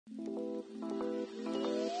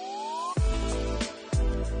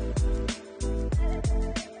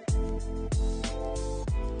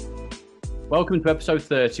Welcome to episode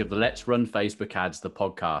 30 of the Let's Run Facebook Ads, the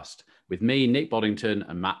podcast, with me, Nick Boddington,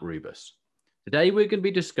 and Matt Rubus. Today, we're going to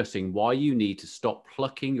be discussing why you need to stop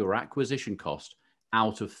plucking your acquisition cost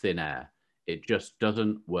out of thin air. It just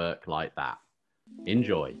doesn't work like that.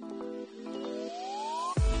 Enjoy.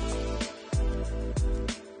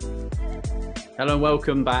 Hello and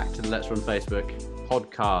welcome back to the Let's Run Facebook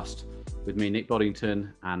podcast with me, Nick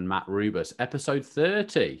Boddington, and Matt Rubus. Episode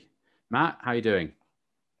 30. Matt, how are you doing?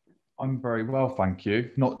 I'm very well, thank you.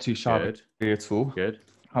 Not too shabby at all. Good.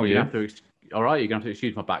 How are you? All right, you're going to have to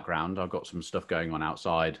excuse my background. I've got some stuff going on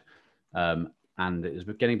outside, and it's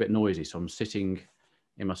getting a bit noisy, so I'm sitting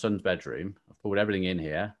in my son's bedroom. I've pulled everything in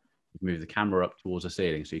here. I've moved the camera up towards the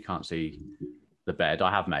ceiling so you can't see the bed. I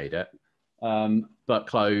have made it, but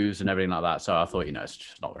clothes and everything like that. So I thought, it's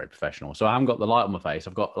just not very professional. So I haven't got the light on my face.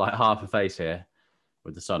 I've got like half a face here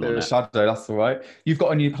with the sun on it. Shadow, that's all right. You've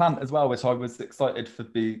got a new plant as well, which I was excited to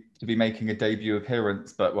be making a debut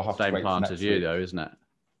appearance, but we'll have to wait. Same plant as you, though, isn't it? I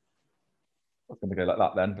was going to go like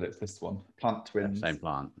that then, but it's this one. Plant twins. Same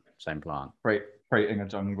plant. Creating a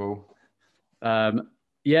jungle.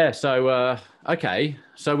 Okay.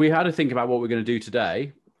 So we had to think about what we're going to do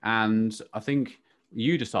today, and I think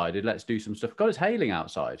you decided let's do some stuff. God, it's hailing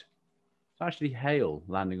outside. It's actually hail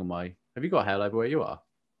landing on my. Have you got hail over where you are?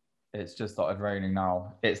 It's just started raining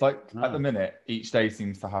now. It's like at the minute, each day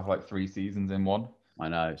seems to have like 3 seasons in one. I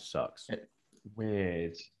know, it sucks. It's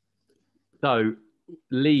weird. So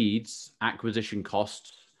leads, acquisition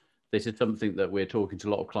costs. This is something that we're talking to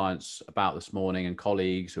a lot of clients about this morning and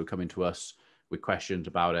colleagues who are coming to us with questions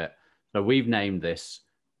about it. So we've named this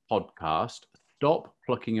podcast, Stop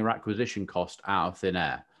Plucking Your Acquisition Cost Out of Thin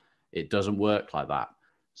Air. It doesn't work like that.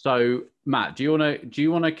 So Matt, do you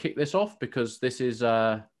want to kick this off? Because this is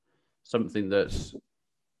something that's,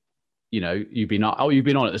 you've been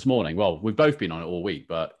on it this morning. Well, we've both been on it all week,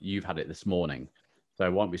 but you've had it this morning. So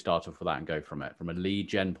why don't we start off with that and go from it, from a lead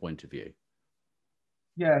gen point of view?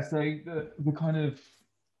 Yeah, so the kind of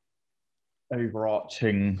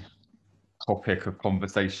overarching topic of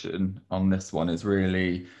conversation on this one is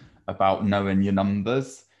really about knowing your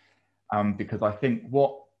numbers. Because I think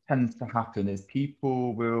what tends to happen is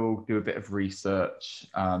people will do a bit of research.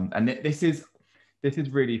 And this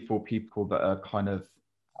is really for people that are kind of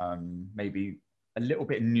maybe a little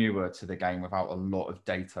bit newer to the game without a lot of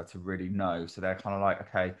data to really know. So they're kind of like,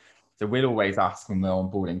 okay, so we'll always ask when we're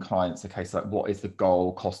onboarding clients, okay, so like what is the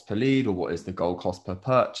goal cost per lead or what is the goal cost per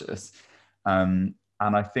purchase? And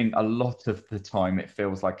I think a lot of the time it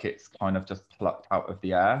feels like it's kind of just plucked out of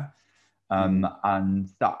the air. And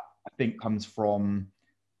that I think comes from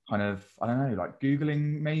kind of, I don't know, like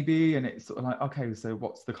Googling maybe, and it's sort of like, okay, so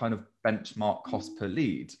what's the kind of benchmark cost per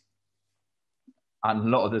lead? And a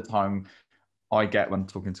lot of the time I get when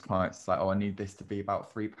talking to clients, it's like, oh, I need this to be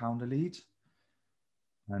about £3 a lead.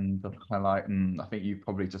 And I'm kind of like, I think you've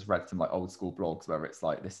probably just read some like old school blogs where it's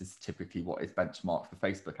like, this is typically what is benchmarked for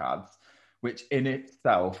Facebook ads, which in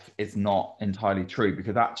itself is not entirely true,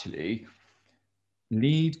 because actually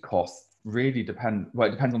lead costs really depend, well,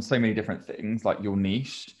 it depends on so many different things, like your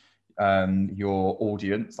niche, your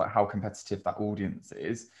audience, like how competitive that audience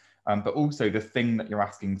is, but also the thing that you're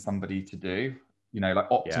asking somebody to do. Like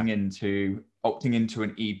opting into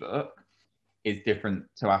an ebook is different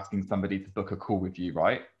to asking somebody to book a call with you,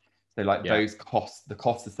 right? So like those costs, the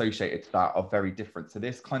costs associated to that are very different. So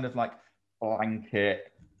this kind of like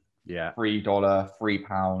blanket $3,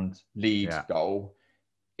 £3 lead goal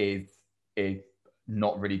is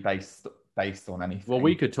not really based on anything. Well,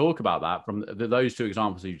 we could talk about that from those two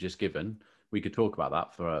examples you've just given. We could talk about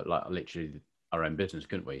that for like literally our own business,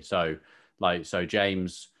 couldn't we? So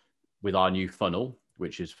James, with our new funnel,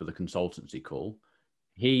 which is for the consultancy call,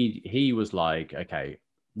 he was like, okay,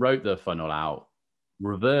 wrote the funnel out,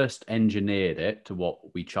 reversed engineered it to what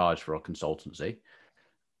we charge for our consultancy.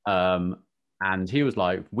 And he was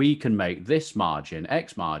like, we can make this margin,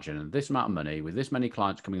 X margin, and this amount of money with this many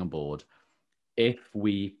clients coming on board if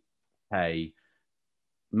we pay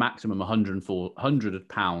maximum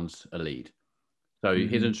 £100 a lead. So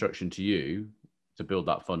his instruction to you to build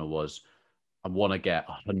that funnel was, I want to get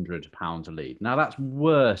 £100 a lead. Now that's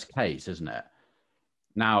worst case, isn't it?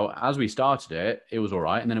 Now, as we started it, it was all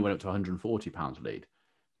right. And then it went up to £140 a lead.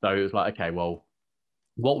 So it was like, okay, well,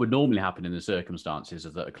 what would normally happen in the circumstances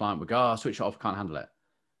is that a client would go, switch it off, can't handle it.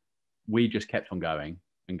 We just kept on going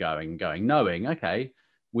and going and going, knowing, okay,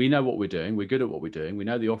 we know what we're doing. We're good at what we're doing. We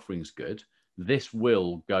know the offering's good. This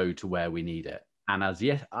will go to where we need it. And as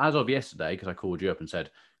of yesterday, because I called you up and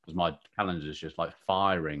said, because my calendar is just like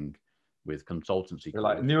firing with consultancy. You're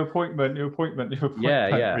like, new appointment.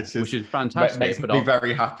 Yeah, which is fantastic. Makes me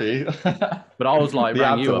very happy. But I was like,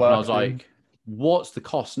 rang you up and I was like, what's the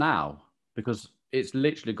cost now? Because it's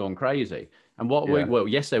literally gone crazy. And Yeah. well,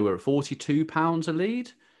 yesterday we were at £42 a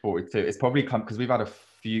lead. 42. It's probably come because we've had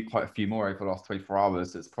quite a few more over the last 24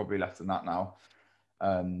 hours. It's probably less than that now.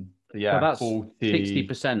 So So yeah, that's 40.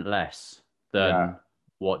 60% less Yeah. than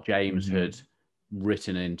what James had Mm-hmm.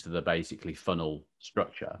 written into the basically funnel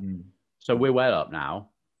structure. Mm. So we're well up now.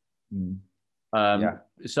 Mm. Um, Yeah.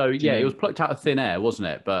 so Do you yeah, it know? was plucked out of thin air, wasn't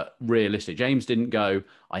it? But realistic. James didn't go,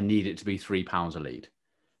 I need it to be £3 a lead.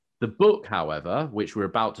 The book, however, which we're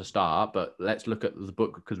about to start, but let's look at the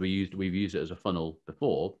book because we've used it as a funnel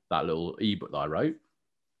before, that little ebook that I wrote.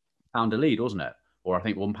 Pound a lead, wasn't it? Or I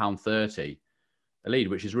think £1.30 a lead,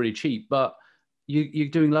 which is really cheap, but you're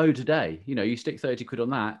doing loads a day. You know, you stick 30 quid on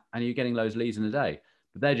that and you're getting loads of leads in a day.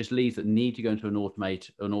 But they're just leads that need to go into an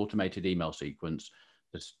automated email sequence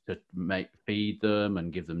to feed them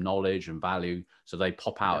and give them knowledge and value. So they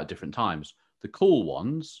pop out Yeah. at different times. The call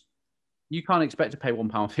ones, you can't expect to pay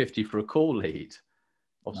 £1.50 for a call lead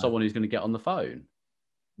of No. someone who's going to get on the phone.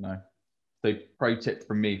 No. So pro tip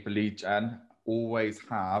from me for lead gen, always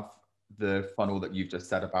have the funnel that you've just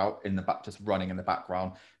said about in the back, just running in the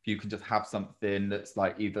background. If you can just have something that's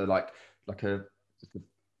like either like a, just a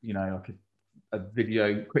you know, like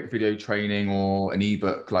a quick video training or an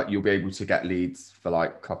ebook, like you'll be able to get leads for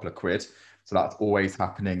like a couple of quid. So that's always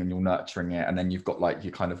happening and you're nurturing it. And then you've got like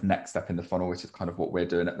your kind of next step in the funnel, which is kind of what we're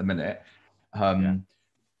doing at the minute. Yeah.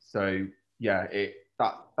 So yeah,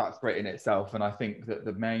 that's great in itself. And I think that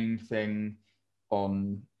the main thing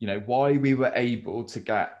on, why we were able to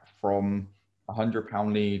get from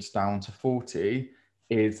 £100 leads down to 40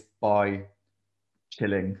 is by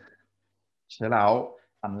chill out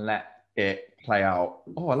and let it play out.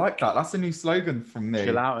 Oh, I like that. That's a new slogan from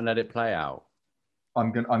Chill me. out and let it play out.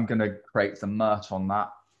 I'm gonna create some merch on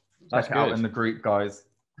that. That's Check it out good. in the group, guys.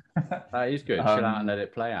 That is good. Chill out and let um,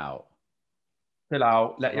 it play out. Chill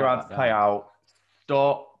out, I let your write ads that play down. out.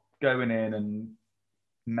 Stop going in and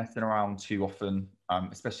messing around too often,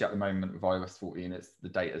 especially at the moment with iOS 14. It's the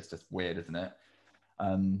data is just weird, isn't it?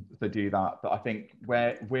 So do that. But I think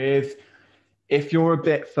if you're a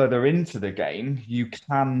bit further into the game, you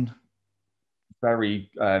can very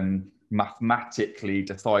mathematically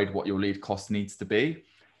decide what your lead cost needs to be.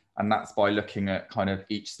 And that's by looking at kind of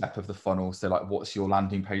each step of the funnel. So like, what's your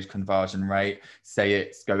landing page conversion rate? Say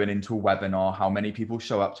it's going into a webinar, how many people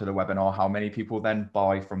show up to the webinar? How many people then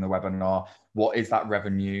buy from the webinar? What is that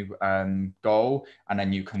revenue goal? And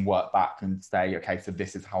then you can work back and say, okay, so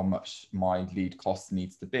this is how much my lead cost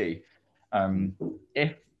needs to be.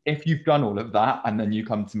 If you've done all of that and then you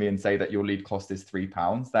come to me and say that your lead cost is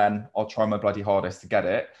 £3, then I'll try my bloody hardest to get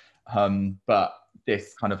it. But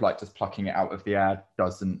this kind of like just plucking it out of the air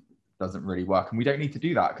doesn't really work, and we don't need to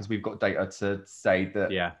do that because we've got data to say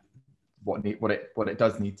that what it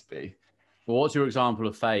does need to be. Well, what's your example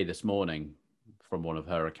of Faye this morning from one of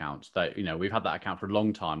her accounts? That we've had that account for a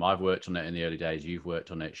long time. I've worked on it in the early days. You've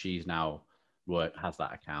worked on it. She's now has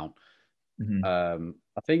that account. Mm-hmm.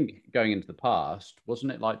 I think going into the past,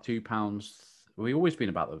 wasn't it like £2? We've always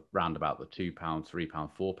been round about the £2, £3,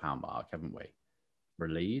 £4 mark, haven't we? For a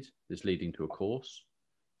lead that's leading to a course.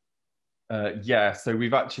 Yeah, so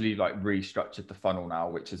we've actually like restructured the funnel now,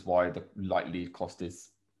 which is why the lead cost is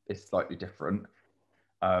slightly different.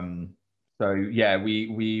 So yeah,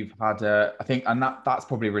 we've had I think, and that's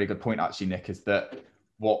probably a really good point actually, Nick, is that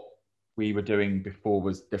what we were doing before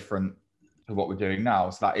was different to what we're doing now.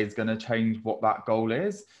 So that is going to change what that goal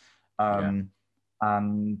is. And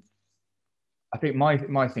I think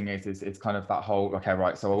my thing is kind of that whole, okay,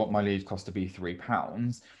 right, so I want my lead cost to be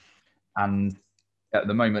 £3. And at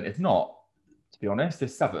the moment it's not, to be honest,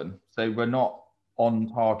 it's 7. So we're not on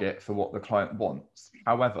target for what the client wants.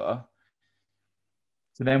 However,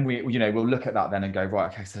 so then we'll look at that then and go,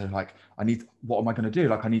 right, okay, so like what am I going to do?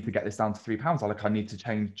 Like I need to get this down to £3. Like I need to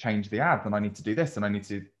change the ad, and I need to do this and I need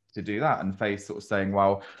to do that. And Faye's sort of saying,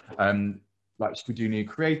 well, like should we do new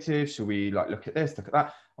creative? Should we like look at this, look at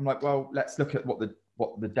that? I'm like, well, let's look at what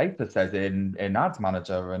the data says in Ads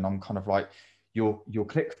Manager. And I'm kind of like, your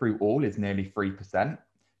click through all is nearly 3%.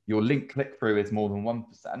 Your link click through is more than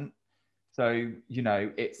 1%. So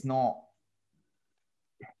it's not.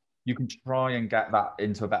 You can try and get that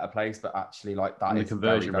into a better place, but actually, like that And the is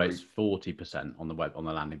very, conversion very rate's 40% on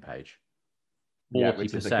the landing page.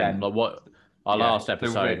 which is 40%. again, Like what our last so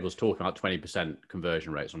episode was talking about 20%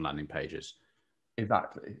 conversion rates on landing pages.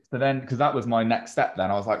 Exactly. So then, because that was my next step,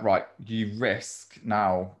 then I was like, right, you risk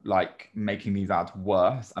now like making these ads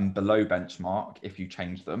worse and below benchmark if you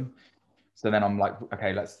change them. So then I'm like,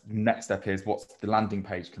 okay, next step is what's the landing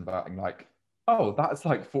page converting like? Oh, that's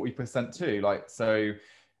like 40% too. Like, so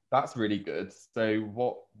that's really good.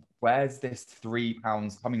 So where's this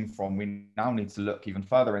 £3 coming from? We now need to look even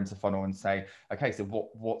further into funnel and say, okay, so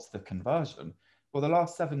what's the conversion? Well, the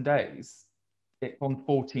last 7 days, it's on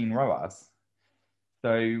 14 ROAS.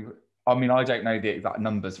 So, I mean, I don't know the exact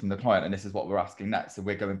numbers from the client, and this is what we're asking next. So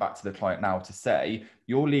we're going back to the client now to say,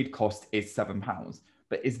 your lead cost is £7.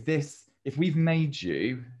 But is this, if we've made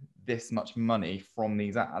you this much money from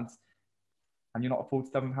these ads, and you're not a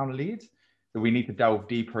 £47 lead? So we need to delve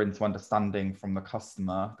deeper into understanding from the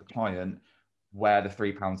customer, the client, where the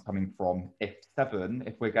 £3 coming from. If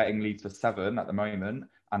we're getting leads for 7 at the moment,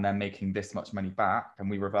 and they're making this much money back, and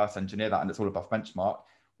we reverse engineer that, and it's all above benchmark,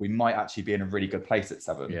 we might actually be in a really good place at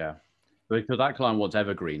 7. Yeah, because that client wants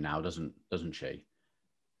evergreen now, doesn't she?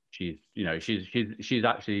 She's, you know, she's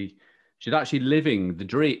actually living the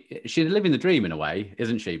dream. She's living the dream in a way,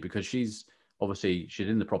 isn't she? Because she's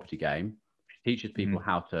in the property game. She teaches people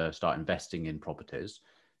how to start investing in properties,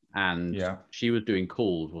 and she was doing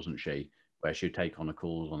calls, wasn't she? Where she would take on a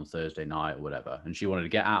calls on Thursday night or whatever, and she wanted to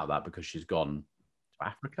get out of that because she's gone to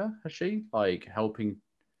Africa. Has she, like, helping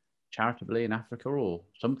charitably in Africa or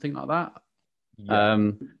something like that?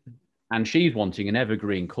 Yeah. And she's wanting an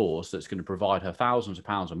evergreen course that's going to provide her thousands of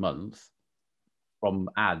pounds a month from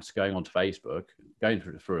ads going onto Facebook, going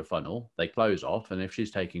through a funnel. They close off, and if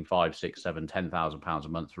she's taking 5, 6, 7, 10,000 pounds a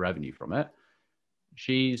month revenue from it,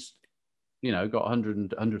 she's, you know, got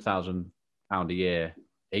 £100,000 a year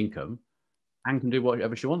income and can do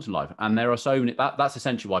whatever she wants in life. And there are so many. That's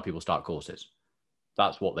essentially why people start courses.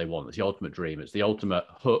 That's what they want. It's the ultimate dream. It's the ultimate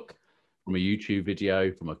hook from a YouTube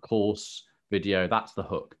video, from a course video. That's the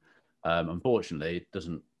hook. Unfortunately, it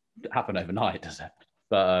doesn't happen overnight, does it?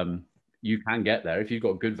 But you can get there if you've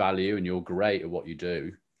got good value and you're great at what you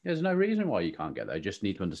do. There's no reason why you can't get there. You just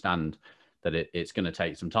need to understand that it's going to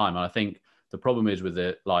take some time. And I think the problem is with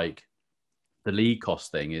it, like the lead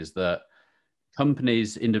cost thing, is that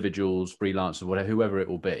companies, individuals, freelancers, whatever, whoever it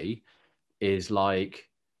will be, is like,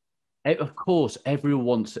 of course, everyone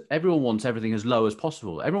wants everything as low as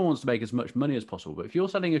possible. Everyone wants to make as much money as possible. But if you're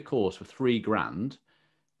selling a course for £3,000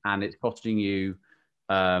 and it's costing you,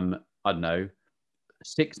 I don't know,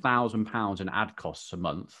 £6,000 in ad costs a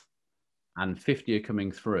month, and 50 are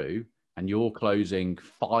coming through, and you're closing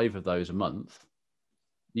 5 of those a month,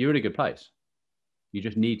 you're in a good place. You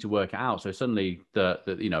just need to work it out. So suddenly, the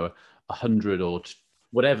 100 or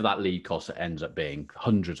whatever that lead cost ends up being,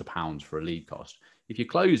 hundreds of pounds for a lead cost. If you're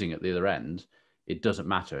closing at the other end, it doesn't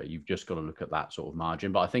matter. You've just got to look at that sort of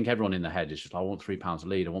margin. But I think everyone in their head is just, I want £3 a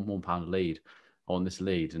lead. I want £1 a lead. I want this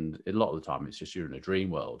lead. And a lot of the time, it's just you're in a dream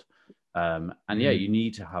world. And yeah, you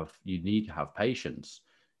need to have patience.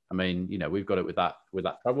 I mean, you know, we've got it with that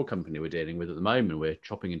travel company we're dealing with at the moment. We're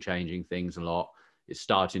chopping and changing things a lot. It's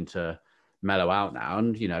starting to mellow out now,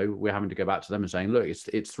 and you know, we're having to go back to them and saying, look, it's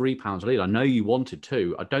 £3 a lead. I know you wanted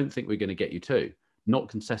 2. I don't think we're going to get you 2, not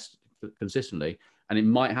consistently, and it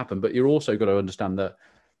might happen. But you're also got to understand that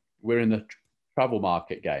we're in the travel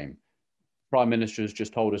market game. Prime Minister has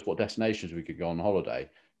just told us what destinations we could go on holiday.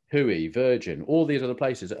 TUI, Virgin, all these other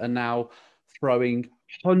places are now throwing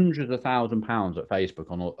hundreds of £1,000s at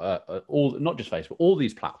Facebook on all, not just Facebook, all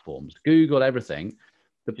these platforms, Google, everything.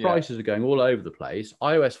 The prices are going all over the place.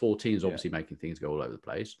 iOS 14 is obviously making things go all over the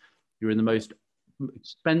place. You're in the most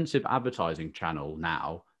expensive advertising channel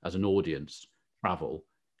now as an audience. Travel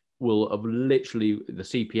will have literally, the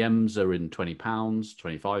CPMs are in £20,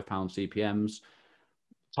 £25 CPMs.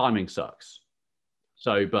 Timing sucks.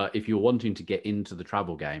 So, but if you're wanting to get into the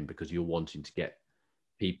travel game because you're wanting to get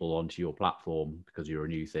people onto your platform because you're a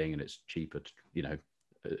new thing and it's cheaper, you know,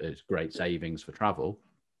 it's great savings for travel,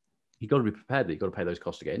 you've got to be prepared that you've got to pay those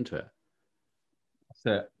costs to get into it. That's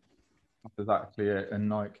it. That's exactly it. And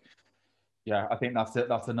like, yeah, I think that's it.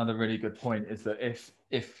 That's another really good point, is that if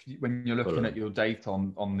when you're looking at your data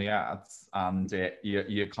on the ads and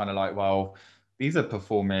you're kind of like, well, these are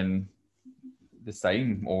performing the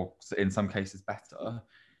same or in some cases better,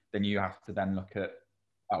 then you have to then look at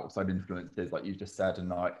outside influences, like you just said. And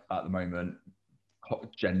like at the moment,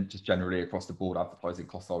 just generally across the board, advertising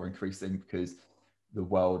costs are increasing because the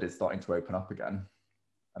world is starting to open up again.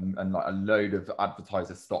 And like a load of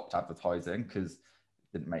advertisers stopped advertising because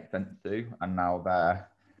it didn't make sense to, and now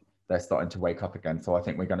they're starting to wake up again. So I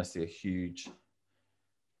think we're going to see a huge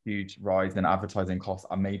rise in advertising costs,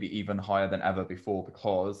 and maybe even higher than ever before,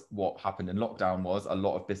 because what happened in lockdown was a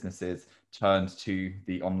lot of businesses turned to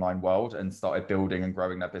the online world and started building and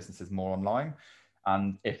growing their businesses more online.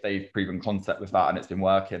 And if they've proven concept with that and it's been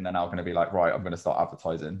working, they're now going to be like, right, I'm going to start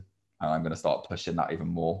advertising and I'm going to start pushing that even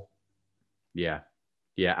more. Yeah,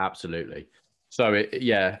 absolutely. So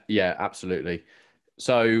absolutely.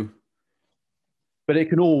 So But it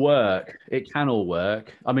can all work. It can all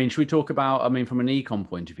work. I mean, should we talk about, I mean, from an ecom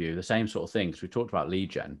point of view, the same sort of thing? Because we talked about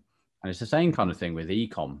lead gen, and it's the same kind of thing with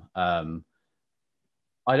ecom.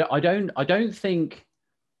 I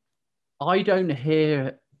don't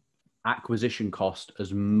hear acquisition cost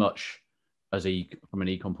as much as from an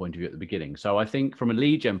ecom point of view at the beginning. So I think from a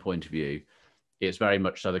lead gen point of view, it's very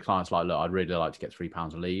much so the client's like, look, I'd really like to get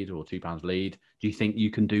 £3 a lead or £2 a lead. Do you think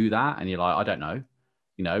you can do that? And you're like, I don't know.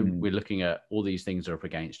 You know, we're looking at all these things are up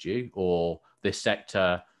against you, or this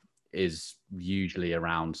sector is usually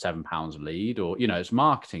around £7 a lead, or, you know, it's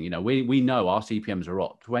marketing. You know, we know our CPMs are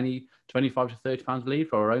up 20, 25 to £30 a lead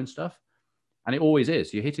for our own stuff. And it always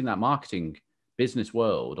is. You're hitting that marketing business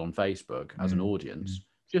world on Facebook as an audience.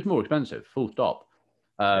 It's just more expensive, full stop.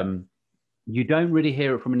 You don't really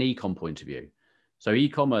hear it from an ecom point of view. So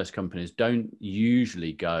e-commerce companies don't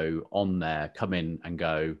usually go on there, come in and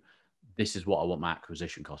go, this is what I want my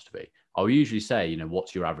acquisition cost to be. I'll usually say, you know,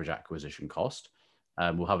 what's your average acquisition cost?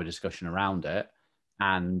 We'll have a discussion around it.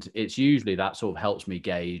 And it's usually that sort of helps me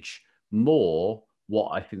gauge more what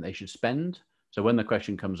I think they should spend. So when the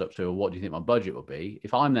question comes up to, well, what do you think my budget will be?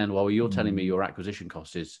 If I'm then, well, you're telling me your acquisition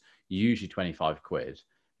cost is usually 25 quid,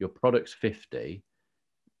 your product's 50,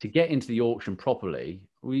 to get into the auction properly,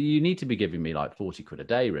 well, you need to be giving me like 40 quid a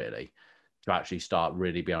day, really, to actually start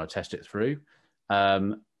really being able to test it through.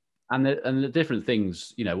 And the different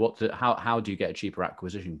things, you know, how do you get a cheaper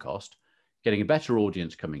acquisition cost? Getting a better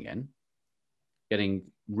audience coming in, getting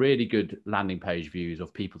really good landing page views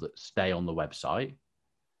of people that stay on the website.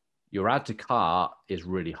 Your add to cart is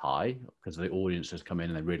really high because the audience has come in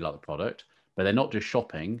and they really like the product, but they're not just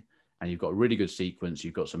shopping. And you've got a really good sequence.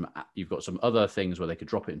 You've got some other things where they could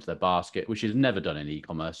drop it into their basket, which is never done in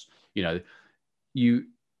e-commerce. You know, you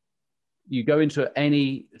go into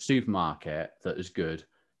any supermarket that is good,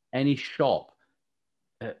 any shop's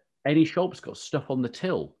got stuff on the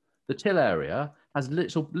till. The till area has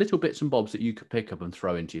little bits and bobs that you could pick up and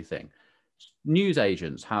throw into your thing. News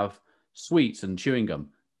agents have sweets and chewing gum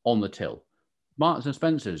on the till. Marks and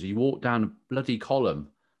Spencer's, you walk down a bloody column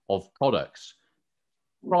of products.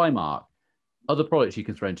 Primark, other products you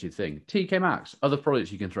can throw into your thing. TK Maxx, other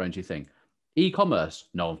products you can throw into your thing. E-commerce,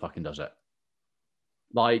 no one fucking does it.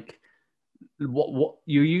 Like, what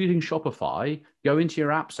you're using Shopify, go into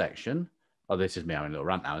your app section. Oh, this is me having a little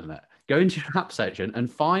rant now, isn't it? Go into your app section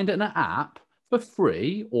and find an app for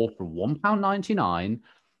free or for £1.99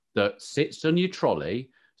 that sits on your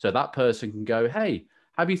trolley so that person can go, hey,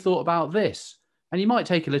 have you thought about this? And you might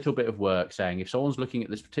take a little bit of work saying, if someone's looking at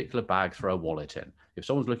this particular bag, throw a wallet in. If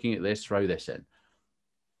someone's looking at this, throw this in.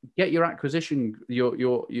 Get your acquisition,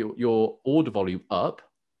 your order volume up,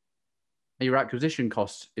 and your acquisition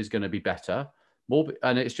cost is going to be better.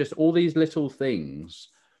 And it's just all these little things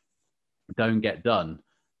don't get done.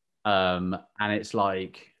 And it's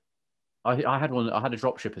like, I had a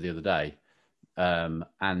drop shipper the other day,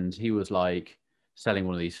 and he was like selling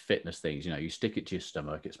one of these fitness things. You know, you stick it to your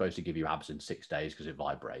stomach. It's supposed to give you abs in 6 days because it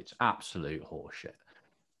vibrates. Absolute horseshit.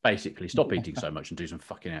 Basically, stop eating so much and do some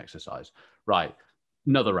fucking exercise. Right.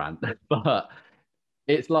 Another rant. But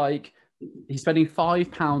it's like he's spending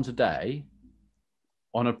 £5 a day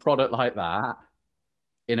on a product like that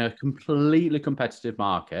in a completely competitive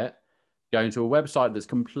market, going to a website that's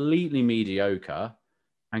completely mediocre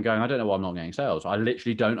and going, I don't know why I'm not getting sales. I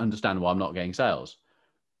literally don't understand why I'm not getting sales.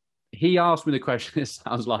 He asked me the question. It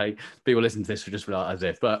sounds like people listen to this for just as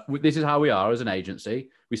if, but this is how we are as an agency.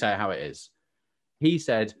 We say how it is. He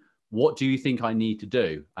said, what do you think I need to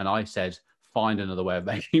do? And I said, find another way of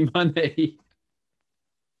making money.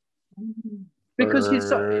 Because he's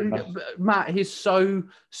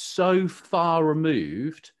so far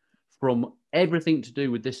removed from everything to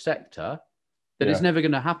do with this sector that it's never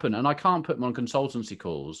going to happen. And I can't put him on consultancy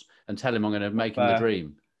calls and tell him I'm going to make him the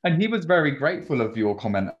dream. And he was very grateful of your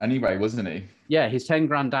comment anyway, wasn't he? Yeah, he's 10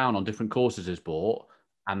 grand down on different courses he's bought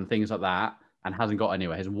and things like that, and hasn't got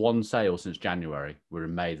anywhere. He's one sale since January. We're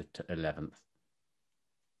in May the 11th.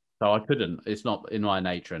 So I couldn't. It's not in my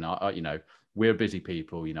nature. And you know, we're busy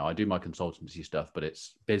people. You know, I do my consultancy stuff, but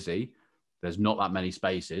it's busy. There's not that many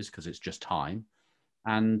spaces because it's just time.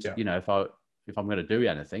 And you know, if I'm going to do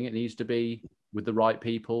anything, it needs to be with the right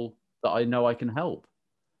people that I know I can help.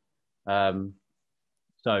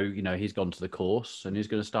 So, you know, he's gone to the course and he's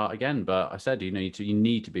going to start again. But I said, you need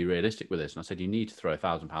to be realistic with this. And I said, you need to throw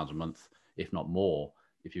 £1,000 a month, if not more,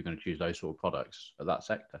 if you're going to choose those sort of products at that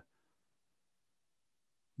sector.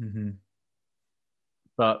 Mm-hmm.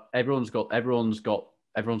 But everyone's got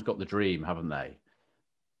the dream, haven't they?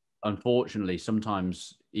 Unfortunately,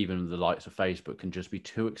 sometimes even the likes of Facebook can just be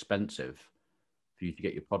too expensive for you to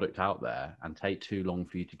get your product out there and take too long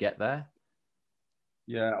for you to get there.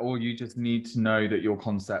 Yeah, or you just need to know that your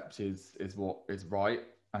concept is what is right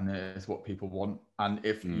and is what people want. And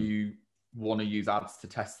if you want to use ads to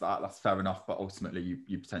test that, that's fair enough. But ultimately,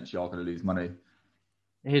 you potentially are going to lose money.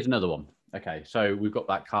 Here's another one. Okay, so we've got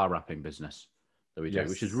that car wrapping business that we do,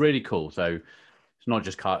 which is Yes. really cool. So it's not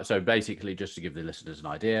just car. So basically, just to give the listeners an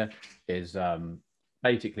idea, is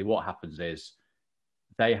basically what happens is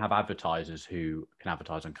they have advertisers who can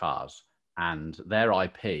advertise on cars, and their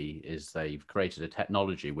IP is they've created a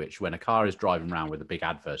technology which, when a car is driving around with a big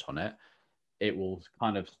advert on it, it will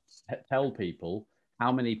kind of tell people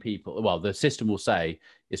how many people. Well, the system will say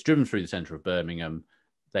it's driven through the centre of Birmingham.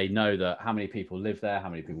 They know that how many people live there, how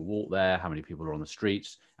many people walk there, how many people are on the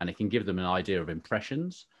streets, and it can give them an idea of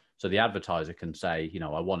impressions. So the advertiser can say, you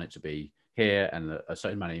know, I want it to be here, and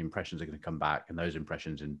so many impressions are going to come back, and those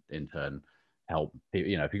impressions in turn help people.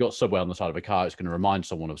 You know, if you've got Subway on the side of a car, it's going to remind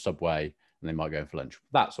someone of Subway, and they might go for lunch.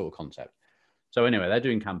 That sort of concept. So anyway, they're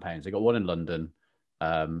doing campaigns. They got one in London,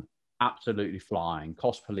 absolutely flying.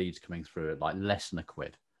 Cost per leads coming through at like less than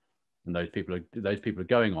 £1. And those people are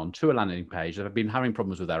going on to a landing page. They've been having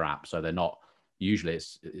problems with their app, so they're not. Usually,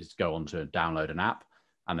 it's go on to download an app,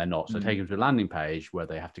 and they're not. So take them to a landing page where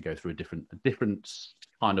they have to go through a different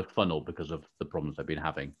kind of funnel because of the problems they've been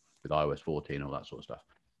having with iOS 14 and all that sort of stuff.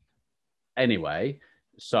 Anyway,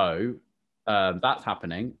 so that's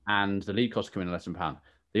happening, and the lead costs come in less than £1.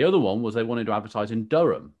 The other one was they wanted to advertise in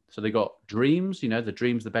Durham. So they got Dreams, you know, the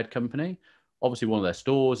Dreams, the bed company. Obviously, one of their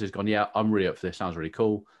stores has gone, yeah, I'm really up for this. Sounds really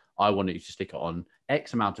cool. I want you to stick it on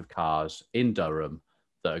X amount of cars in Durham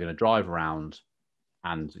that are going to drive around.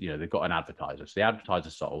 And, you know, they've got an advertiser. So the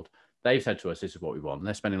advertiser sold. They've said to us, this is what we want. And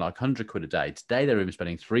they're spending like £100 a day. Today, they're even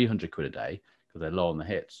spending £300 a day because they're low on the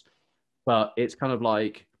hits. But it's kind of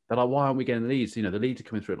like, they're like, why aren't we getting the leads? You know, the leads are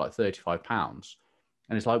coming through at like £35.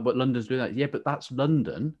 And it's like, but London's doing that. Yeah, but that's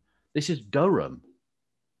London. This is Durham.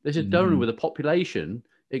 This is Durham with a population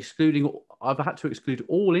excluding, I've had to exclude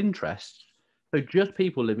all interests. So just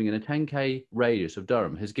people living in a 10K radius of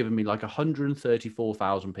Durham has given me like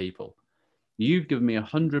 134,000 people. You've given me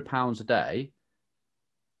 £100 a day.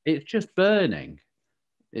 It's just burning.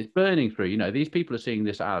 It's burning through. You know, these people are seeing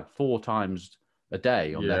this ad 4 times a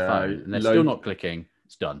day on their phone, and they're still not clicking.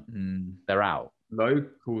 It's done. They're out.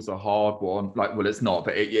 Local's a hard one. Like, well, it's not,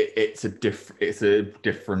 but it's a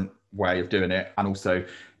different way of doing it. And also,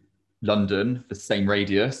 London, the same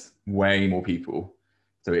radius, way more people.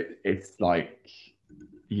 So it's like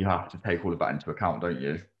you have to take all of that into account, don't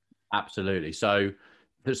you? Absolutely. So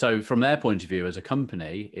from their point of view as a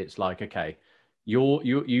company, it's like, okay,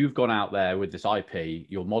 you've gone out there with this IP.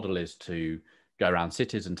 Your model is to go around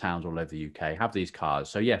cities and towns all over the UK, have these cars.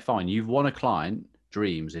 So yeah, fine. You've won a client,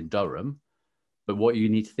 Dreams in Durham, but what you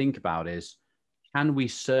need to think about is, can we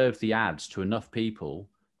serve the ads to enough people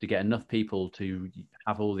to get enough people to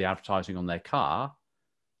have all the advertising on their car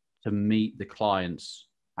to meet the client's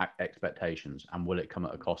expectations? And will it come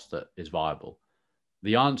at a cost that is viable?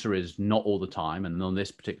 The answer is not all the time. And on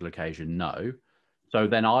this particular occasion, no. So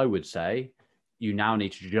then I would say you now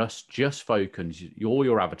need to just focus all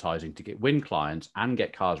your advertising to win clients and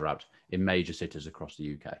get cars wrapped in major cities across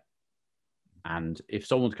the UK. And if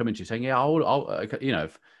someone's coming to you saying, yeah, I'll you know,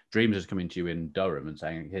 if Dreams is coming to you in Durham and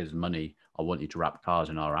saying, here's money, I want you to wrap cars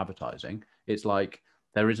in our advertising, it's like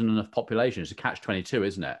there isn't enough population. It's a catch-22,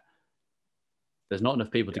 isn't it? There's not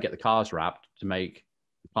enough people to get the cars wrapped to make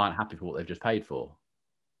the client happy for what they've just paid for.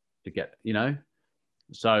 To get, you know,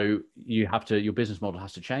 so your business model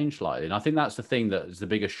has to change slightly. And I think that's the thing that is the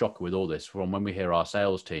biggest shocker with all this, from when we hear our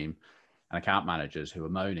sales team and account managers who are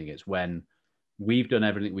moaning. It's when we've done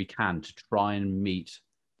everything we can to try and meet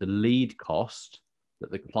the lead cost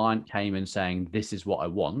that the client came in saying, this is what I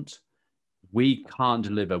want. We can't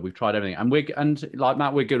deliver. We've tried everything. And like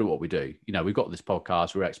Matt, we're good at what we do. You know, we've got this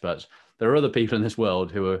podcast, we're experts. There are other people in this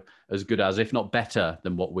world who are as good as, if not better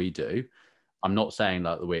than what we do. I'm not saying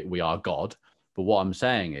that we are God, but what I'm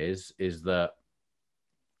saying is that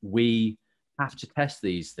we have to test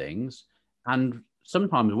these things, and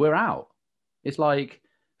sometimes we're out. It's like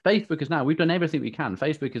Facebook is now, we've done everything we can.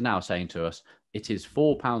 Facebook is now saying to us, it is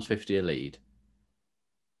 £4.50 a lead.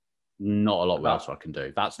 Not a lot else I can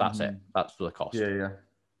do. That's it. That's the cost. Yeah.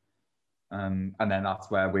 And then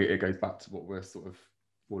that's where it goes back to what we're sort of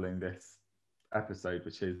calling this episode,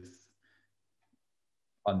 which is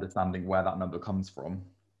understanding where that number comes from.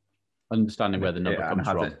 Understanding where the number comes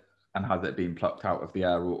from. Has it been plucked out of the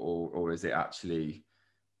air, or is it actually,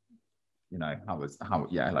 you know, how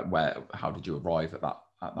did you arrive at that?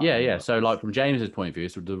 Yeah. So like from James's point of view,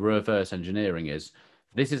 so the reverse engineering is,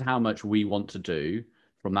 this is how much we want to do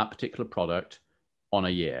from that particular product on a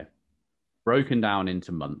year, broken down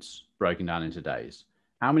into months, broken down into days.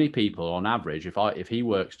 how many people on average, if he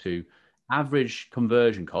works to average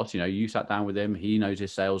conversion costs, you sat down with him, he knows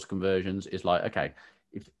his sales conversions, is like, okay,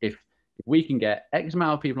 if we can get X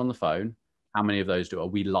amount of people on the phone, how many of those are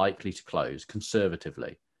we likely to close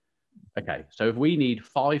conservatively? Okay, so if we need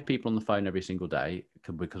 5 people on the phone every single day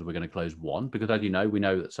because we're going to close 1, because as you know, we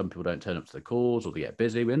know that some people don't turn up to the calls or they get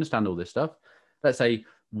busy. We understand all this stuff. Let's say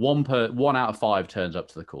 1 out of 5 turns up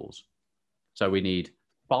to the calls. So we need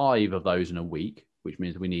 5 of those in a week, which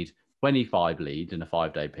means we need 25 leads in a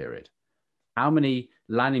 5-day period. How many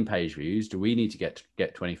landing page views do we need to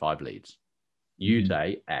get 25 leads? You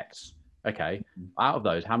say X. Okay, out of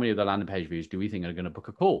those, how many of the landing page views do we think are going to book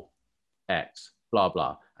a call? X, blah,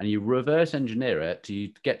 blah. And you reverse engineer it to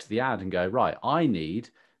get to the ad and go, right, I need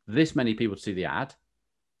this many people to see the ad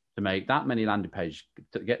to make that many landing page,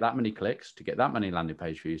 to get that many clicks, to get that many landing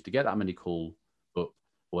page views, to get that many call book,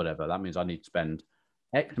 whatever. That means I need to spend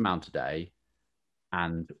X amount a day,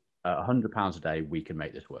 and £100 a day, we can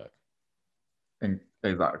make this work.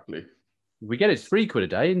 Exactly. If we get it to £3 a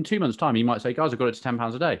day, in 2 months' time, you might say, guys, I've got it to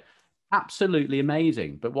 £10 a day. Absolutely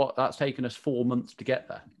amazing. But that's taken us 4 months to get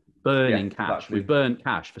there. Burning cash. Exactly. We've burned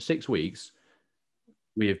cash for 6 weeks.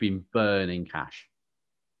 We have been burning cash.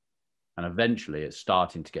 And eventually it's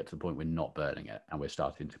starting to get to the point we're not burning it and we're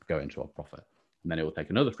starting to go into our profit. And then it will take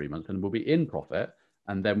another 3 months and we'll be in profit.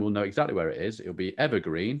 And then we'll know exactly where it is. It'll be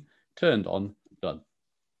evergreen, turned on, done.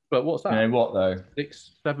 But what's that? You know what though?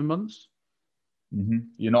 6, 7 months?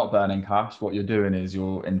 You're not burning cash. What you're doing is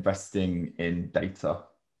you're investing in data.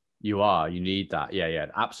 You are. You need that. Yeah,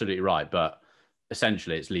 absolutely right. But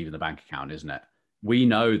essentially, it's leaving the bank account, isn't it? We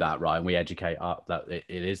know that, right? And we educate up that it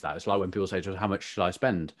is that. It's like when people say to us, how much should I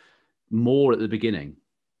spend? More at the beginning.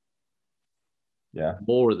 Yeah.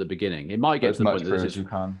 More at the beginning. It might get to the point that as you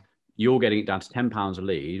can. You're getting it down to £10 a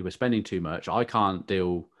lead. We're spending too much.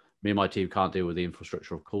 Me and my team can't deal with the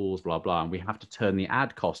infrastructure of calls, blah, blah. And we have to turn the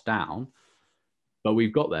ad cost down. But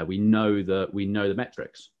we've got there. We know the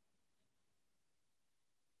metrics.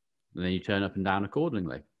 And then you turn up and down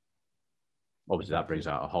accordingly. Obviously, that brings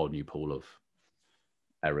out a whole new pool of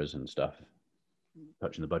errors and stuff,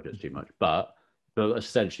 touching the budgets too much. But that's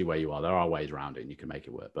essentially where you are. There are ways around it, and you can make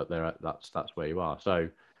it work. But that's where you are. So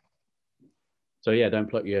yeah, don't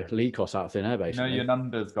pluck your lead costs out of thin air. Basically, know your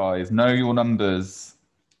numbers, guys. Know your numbers.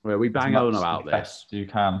 Well, we bang on about this. You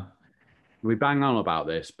can. We bang on about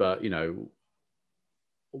this, but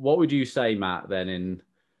what would you say, Matt? Then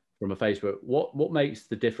from a Facebook, what makes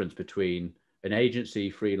the difference between an agency,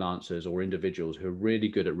 freelancers, or individuals who are really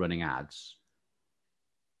good at running ads,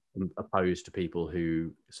 opposed to people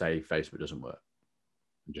who say Facebook doesn't work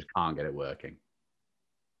and just can't get it working?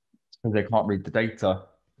 Because they can't read the data.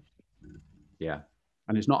 Yeah,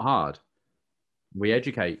 and it's not hard. We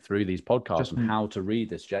educate through these podcasts on how to read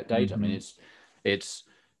this data. I mean, it's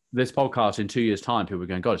this podcast in 2 years' time. People are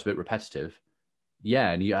going, God, it's a bit repetitive.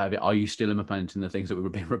 Yeah, and are you still implementing the things that we were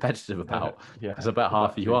being repetitive about? Because about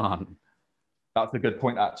half of you aren't. That's a good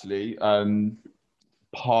point, actually.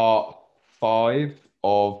 Part 5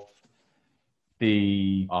 of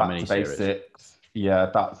the Back to Basics.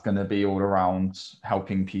 Yeah, that's going to be all around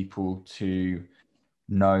helping people to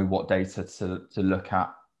know what data to look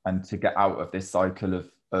at and to get out of this cycle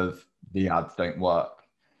of the ads don't work.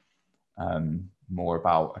 More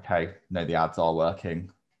about, okay, no, the ads are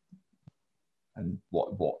working. And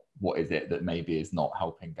what is it that maybe is not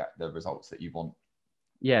helping get the results that you want?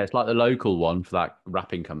 Yeah, it's like the local one for that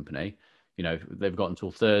wrapping company. They've got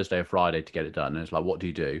until Thursday or Friday to get it done. And it's like, what do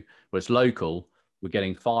you do? Well, it's local. We're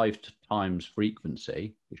getting 5 times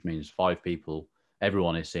frequency, which means 5 people.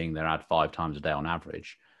 Everyone is seeing their ad 5 times a day on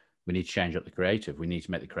average. We need to change up the creative. We need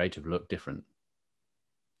to make the creative look different.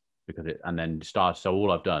 So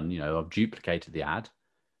all I've done, I've duplicated the ad.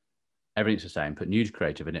 Everything's the same, put new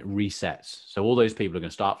creative and it resets. So all those people are going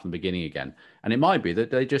to start from the beginning again. And it might be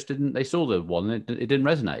that they just they saw the one and it didn't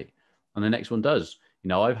resonate. And the next one does.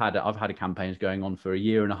 I've had campaigns going on for 1.5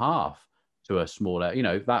 years to a smaller,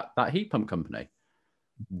 that heat pump company.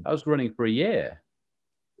 That was running for 1 year.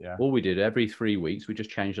 Yeah. All we did every 3 weeks, we just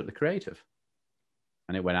changed up the creative.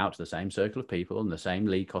 And it went out to the same circle of people and the same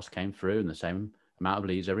lead cost came through and the same amount of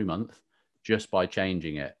leads every month just by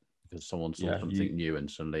changing it. Because someone saw something new and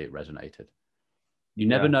suddenly it resonated. You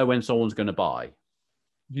never know when someone's going to buy.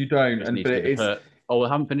 You don't. I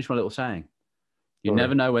haven't finished my little saying. You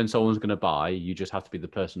never know when someone's going to buy. You just have to be the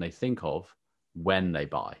person they think of when they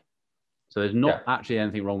buy. So there's not actually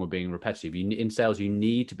anything wrong with being repetitive. In sales, you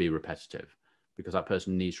need to be repetitive because that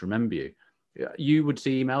person needs to remember you. You would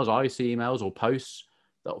see emails, I see emails or posts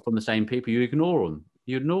from the same people. You ignore them.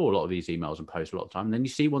 You ignore a lot of these emails and posts a lot of time. And then you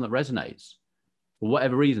see one that resonates. For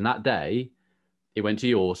whatever reason, that day, it went to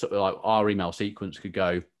your sort of like our email sequence could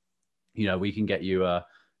go, you know, we can get you a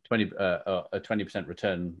 20%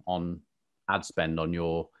 return on ad spend on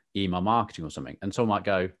your email marketing or something. And someone might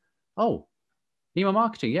go, oh, email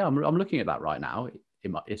marketing, yeah, I'm looking at that right now.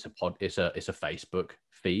 It's a Facebook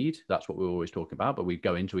feed. That's what we're always talking about. But we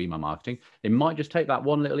go into email marketing. It might just take that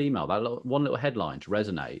one little email, one little headline to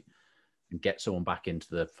resonate and get someone back into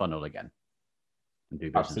the funnel again and do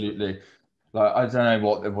business. Absolutely. Like, I don't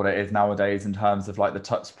know what it is nowadays in terms of like the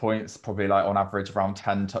touch points, probably like on average around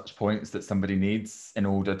 10 touch points that somebody needs in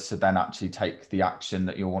order to then actually take the action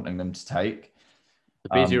that you're wanting them to take. The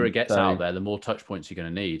busier it gets out there, the more touch points you're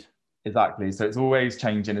going to need. Exactly. So it's always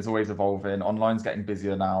changing, it's always evolving. Online's getting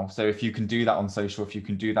busier now. So if you can do that on social, if you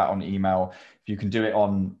can do that on email, if you can do it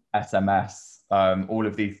on SMS, all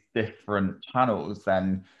of these different channels,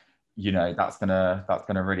 then you know that's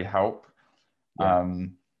gonna really help. Yeah.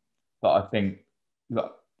 But I think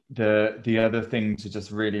the other thing to just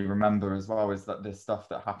really remember as well is that there's stuff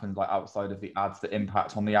that happens like outside of the ads that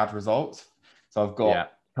impact on the ad results. So I've got a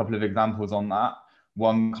couple of examples on that.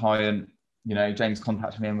 One client, you know, James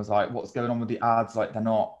contacted me and was like, what's going on with the ads? Like they're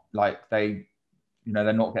not like they're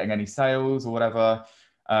not getting any sales or whatever.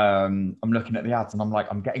 I'm looking at the ads and I'm like,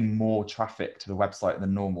 I'm getting more traffic to the website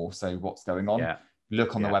than normal. So what's going on? Yeah.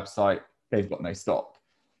 Look on the website, they've got no stock.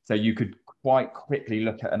 So you could quite quickly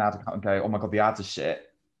look at an ad account and go, oh my God, the ads are shit.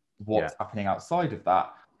 What's happening outside of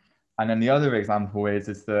that? And then the other example is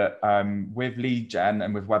that with lead gen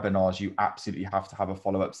and with webinars, you absolutely have to have a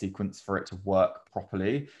follow-up sequence for it to work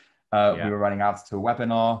properly. We were running ads to a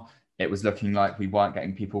webinar. It was looking like we weren't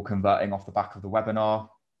getting people converting off the back of the webinar.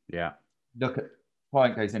 Yeah.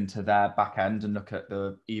 Client goes into their back end and look at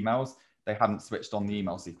the emails. They hadn't switched on the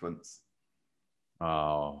email sequence.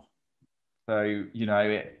 Oh. So, you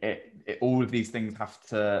know, all of these things have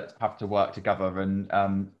to work together.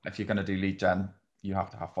 And if you're going to do lead gen, you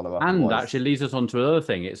have to have follow-up. And actually leads us on to another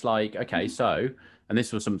thing. It's like, okay, so, and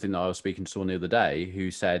this was something that I was speaking to someone the other day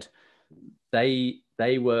who said they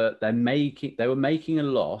were making a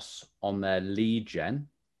loss on their lead gen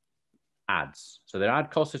ads. So their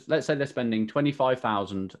ad cost is, let's say they're spending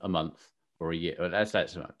 25,000 a month for a year. Let's say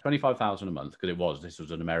it's 25,000 a month because this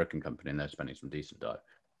was an American company and they're spending some decent dough.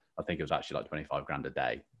 I think it was actually like 25 grand a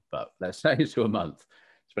day, but let's say it's to a month,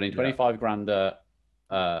 spending 25 grand a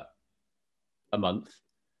month.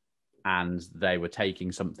 And they were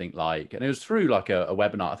taking something like, and it was through like a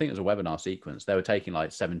webinar. I think it was a webinar sequence. They were taking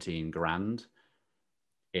like 17 grand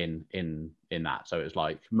in that. So it's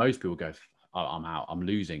like most people go, oh, I'm out. I'm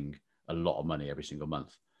losing a lot of money every single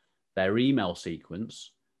month. Their email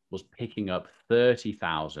sequence was picking up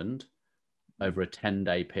 30,000 over a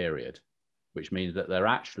 10-day period, which means that they're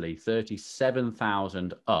actually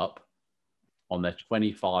 37,000 up on their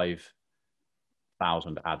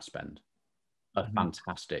 25,000 ad spend. A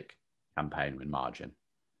fantastic campaign with margin.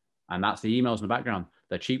 And that's the emails in the background.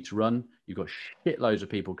 They're cheap to run. You've got shitloads of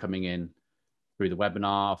people coming in through the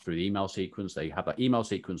webinar, through the email sequence. They have that email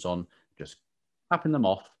sequence on, just tapping them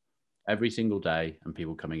off every single day and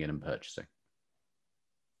people coming in and purchasing.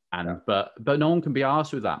 And but no one can be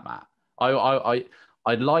asked with that, Matt.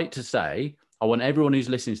 I'd like to say, I want everyone who's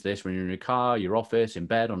listening to this, when you're in your car, your office, in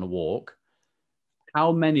bed, on a walk,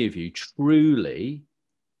 how many of you truly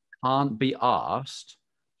can't be asked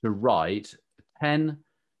to write 10,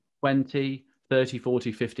 20, 30,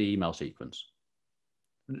 40, 50 email sequence?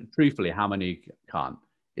 Truthfully, how many can't?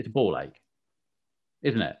 It's a ball ache,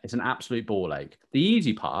 isn't it? It's an absolute ball ache. The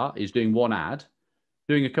easy part is doing one ad,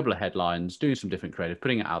 doing a couple of headlines, doing some different creative,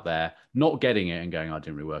 putting it out there, not getting it and going, oh, it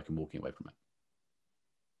didn't really work, and walking away from it.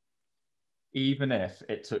 Even if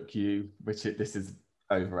it took you, this is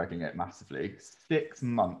over-egging it massively, 6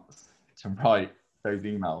 months to write those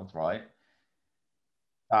emails, right?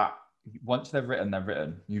 That once they're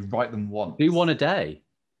written. You write them once. Do one a day.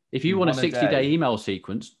 If you want a 60-day email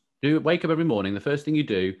sequence, wake up every morning. The first thing you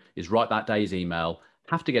do is write that day's email.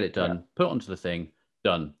 Have to get it done. Put it onto the thing.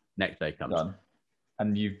 Done. Next day comes. Done.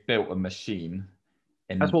 And you've built a machine.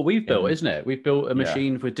 That's what we've built, isn't it? We've built a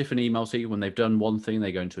machine with different email sequences. When they've done one thing,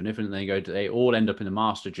 they go into a different. They all end up in the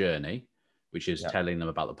master journey, which is telling them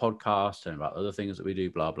about the podcast and about other things that we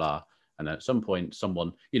do, blah blah. And then at some point,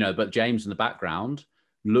 someone, but James in the background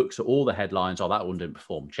looks at all the headlines. Oh, that one didn't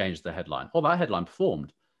perform. Change the headline. Oh, that headline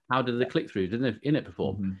performed. How did the click-through in it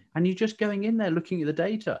perform? And you're just going in there looking at the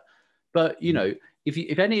data. But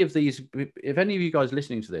if any of you guys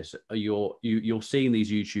listening to this, you're seeing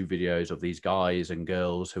these YouTube videos of these guys and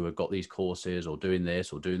girls who have got these courses or doing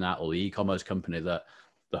this or doing that, or the e-commerce company that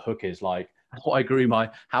the hook is like,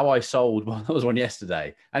 how I sold. Well, that was one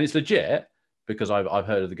yesterday, and it's legit because I've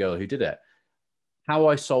heard of the girl who did it. how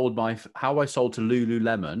I sold to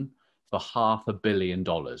Lululemon for $500 million.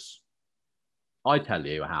 I tell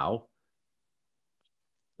you how.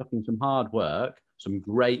 Fucking some hard work, some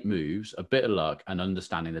great moves, a bit of luck, and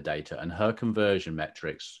understanding the data. And her conversion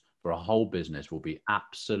metrics for a whole business will be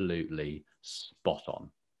absolutely spot on.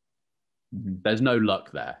 Mm-hmm. There's no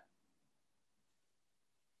luck there.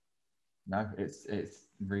 No, it's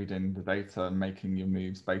reading the data and making your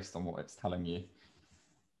moves based on what it's telling you.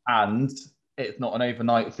 And it's not an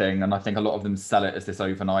overnight thing. And I think a lot of them sell it as this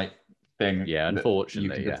overnight thing. Yeah,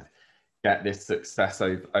 unfortunately, you can just get this success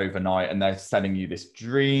overnight, and they're selling you this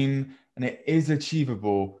dream, and it is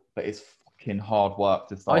achievable, but it's fucking hard work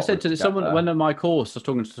to start. I said to someone when on my course, I was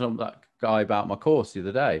talking to that guy about my course the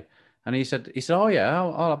other day, and he said, "Oh yeah,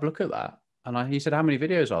 I'll have a look at that." And he said, "How many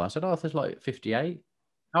videos are there?" I said, "Oh, there's like 58.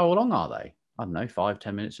 How long are they?" I don't know,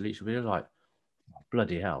 5-10 minutes of each video. Like,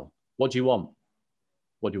 bloody hell. What do you want?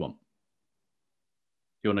 What do you want?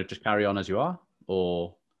 Do you want to just carry on as you are? Or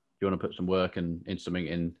do you want to put some work in something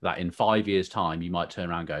in that in 5 years' time, you might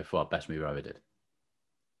turn around and go, "For best move I ever did."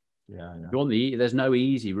 Yeah. You want there's no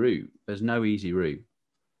easy route. There's no easy route.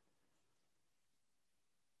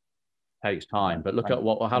 Takes time. No. But look at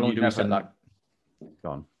how long do we set that?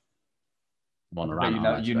 Go on. I'm on a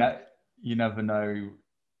rant, you never know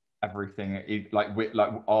everything.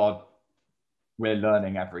 We're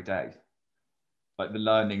learning every day. Like the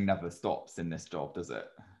learning never stops in this job, does it?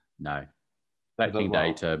 No. Collecting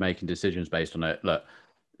data, making decisions based on it. Look,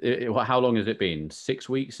 how long has it been? 6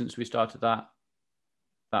 weeks since we started that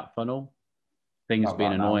funnel? Things have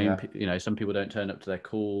been annoying. Now, yeah. You know, some people don't turn up to their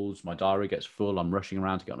calls. My diary gets full. I'm rushing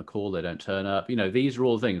around to get on a call. They don't turn up. You know, these are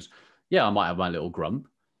all things. Yeah, I might have my little grump,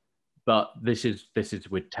 but this is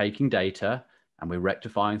we're taking data and we're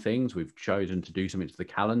rectifying things. We've chosen to do something to the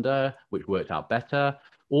calendar, which worked out better.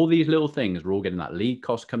 All these little things, we're all getting that lead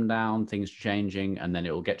cost come down, things changing, and then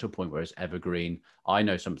it will get to a point where it's evergreen. I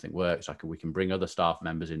know something works. We can bring other staff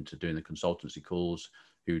members into doing the consultancy calls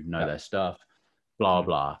who know their stuff, blah,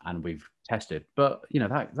 blah. And we've tested. But, you know,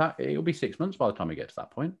 that it'll be 6 months by the time we get to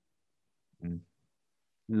that point. In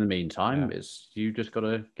the meantime, you just got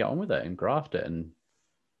to get on with it and graft it. And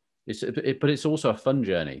but it's also a fun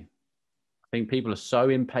journey. I think people are so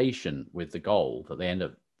impatient with the goal that they end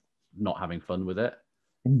up not having fun with it.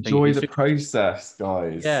 Enjoy the process,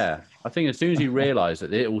 guys. Yeah. I think as soon as you realize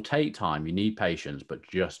that it will take time, you need patience, but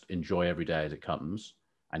just enjoy every day as it comes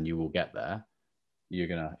and you will get there.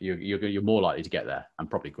 You're more likely to get there and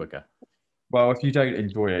probably quicker. Well, if you don't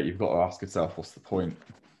enjoy it, you've got to ask yourself, what's the point,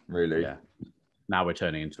 really? Yeah. Now we're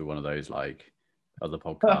turning into one of those like other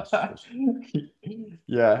podcasts.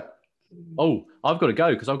 Yeah. Oh, I've got to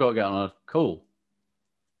go because I've got to get on a call.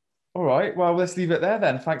 All right. Well, let's leave it there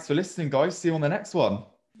then. Thanks for listening, guys. See you on the next one.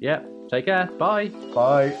 Yeah. Take care. Bye.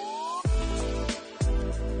 Bye.